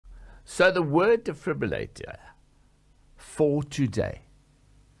So the word defibrillator for today,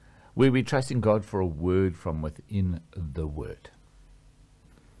 where we trust in God for a word from within the word.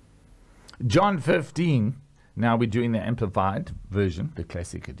 John 15, now we're doing the amplified version, the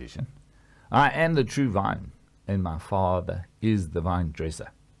classic edition. I am the true vine, and my Father is the vine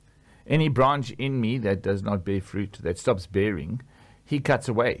dresser. Any branch in me that does not bear fruit, that stops bearing, he cuts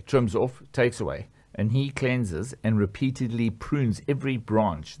away, trims off, takes away, and he cleanses and repeatedly prunes every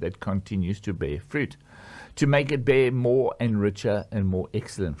branch that continues to bear fruit, to make it bear more and richer and more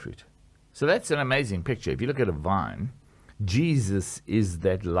excellent fruit. So that's an amazing picture. If you look at a vine, Jesus is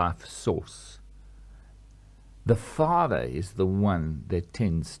that life source. The Father is the one that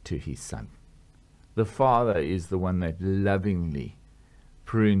tends to his Son. The Father is the one that lovingly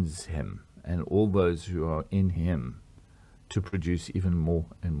prunes him and all those who are in him to produce even more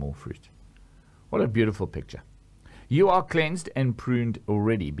and more fruit. What a beautiful picture. You are cleansed and pruned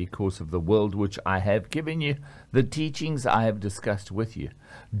already because of the world which I have given you, the teachings I have discussed with you.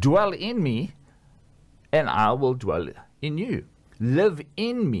 Dwell in me, and I will dwell in you. Live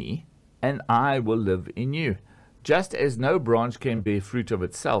in me, and I will live in you. Just as no branch can bear fruit of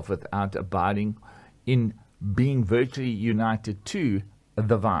itself without abiding in being virtually united to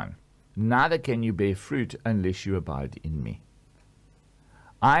the vine, neither can you bear fruit unless you abide in me.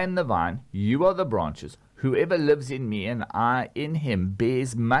 I am the vine, you are the branches. Whoever lives in me and I in him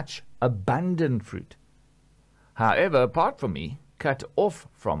bears much abundant fruit. However, apart from me, cut off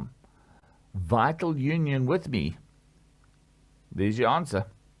from vital union with me, there's your answer.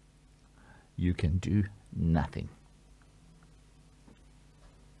 You can do nothing.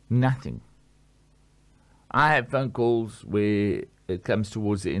 Nothing. I have phone calls where it comes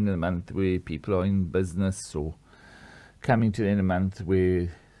towards the end of the month where people are in business or coming to the end of the month where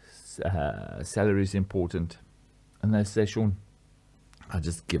salary is important, and they say, Sean, I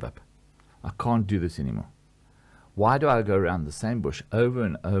just give up. I can't do this anymore. Why do I go around the same bush over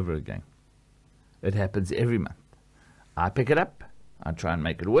and over again? It happens every month. I pick it up, I try and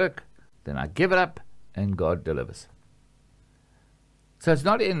make it work, then I give it up, and God delivers. So it's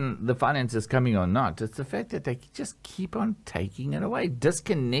not in the finances coming or not, it's the fact that they just keep on taking it away,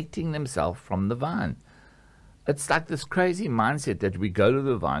 disconnecting themselves from the vine. It's like this crazy mindset that we go to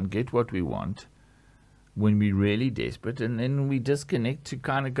the vine, get what we want when we're really desperate, and then we disconnect to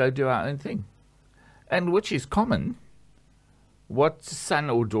kind of go do our own thing. And which is common. What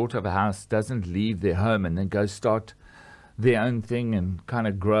son or daughter of a house doesn't leave their home and then go start their own thing and kind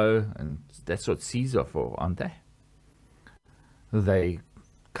of grow? And that's what seeds are for, aren't they? They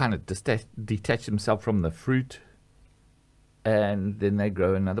kind of detach themselves from the fruit, and then they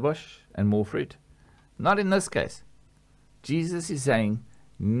grow another bush and more fruit. Not in this case. Jesus is saying,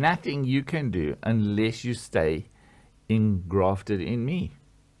 nothing you can do unless you stay engrafted in me.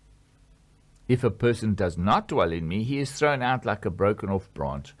 If a person does not dwell in me, he is thrown out like a broken off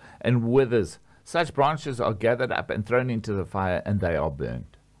branch and withers. Such branches are gathered up and thrown into the fire, and they are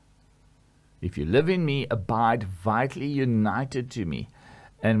burned. If you live in me, abide vitally united to me,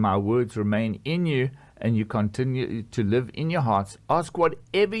 and my words remain in you, and you continue to live in your hearts, ask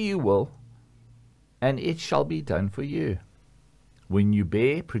whatever you will, and it shall be done for you. When you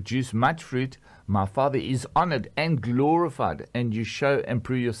produce much fruit, my Father is honored and glorified, and you show and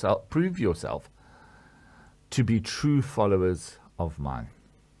prove yourself to be true followers of mine.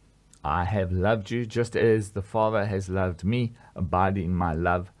 I have loved you just as the Father has loved me. Abide in my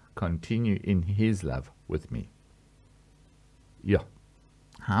love. Continue in his love with me. Yeah,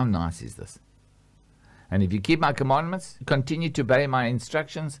 how nice is this? And if you keep my commandments, continue to obey my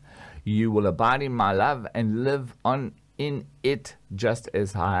instructions, you will abide in my love and live on in it, just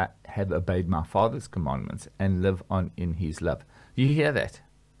as I have obeyed my Father's commandments and live on in his love. You hear that?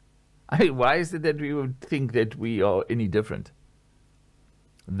 I mean, why is it that we would think that we are any different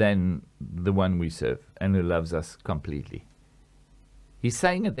than the one we serve and who loves us completely? He's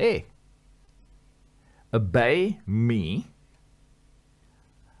saying it there. Obey me,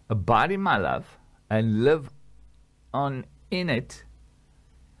 abide in my love, and live on in it,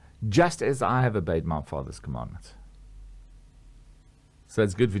 just as I have obeyed my Father's commandments. So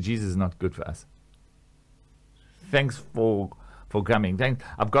it's good for Jesus, not good for us. Thanks for coming.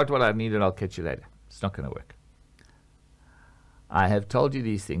 I've got what I needed. I'll catch you later. It's not going to work. I have told you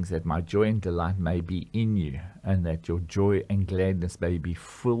these things that my joy and delight may be in you, and that your joy and gladness may be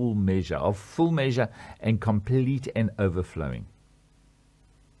full measure and complete and overflowing.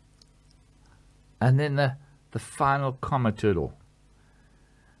 And then the final comma to it all.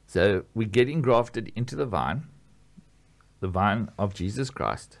 So we're getting grafted into the vine of Jesus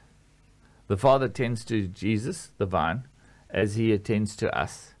Christ. The Father tends to Jesus, the vine, as he attends to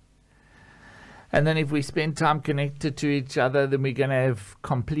us. And then if we spend time connected to each other, then we're going to have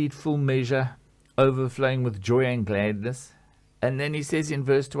complete full measure, overflowing with joy and gladness. And then he says in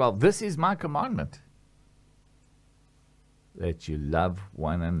verse 12, this is my commandment, that you love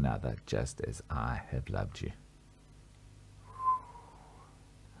one another just as I have loved you.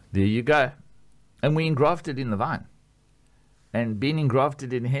 There you go. And we engrafted in the vine. And being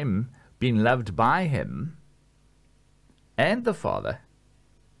engrafted in him, being loved by him and the Father,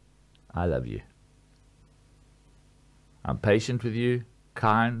 I love you. I'm patient with you,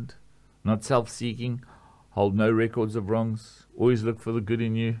 kind, not self-seeking, hold no records of wrongs, always look for the good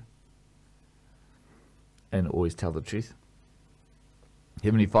in you, and always tell the truth.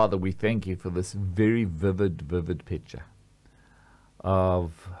 Heavenly Father, we thank you for this very vivid picture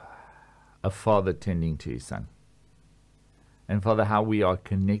of a father tending to his son. And Father, how we are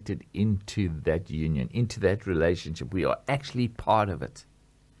connected into that union, into that relationship. We are actually part of it.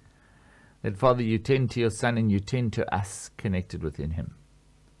 That, Father, you tend to your son and you tend to us connected within him.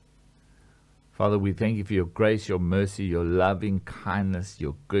 Father, we thank you for your grace, your mercy, your loving kindness,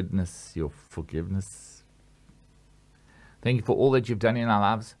 your goodness, your forgiveness. Thank you for all that you've done in our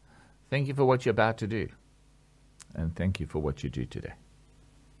lives. Thank you for what you're about to do. And thank you for what you do today.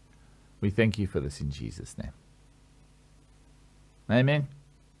 We thank you for this in Jesus' name. Amen.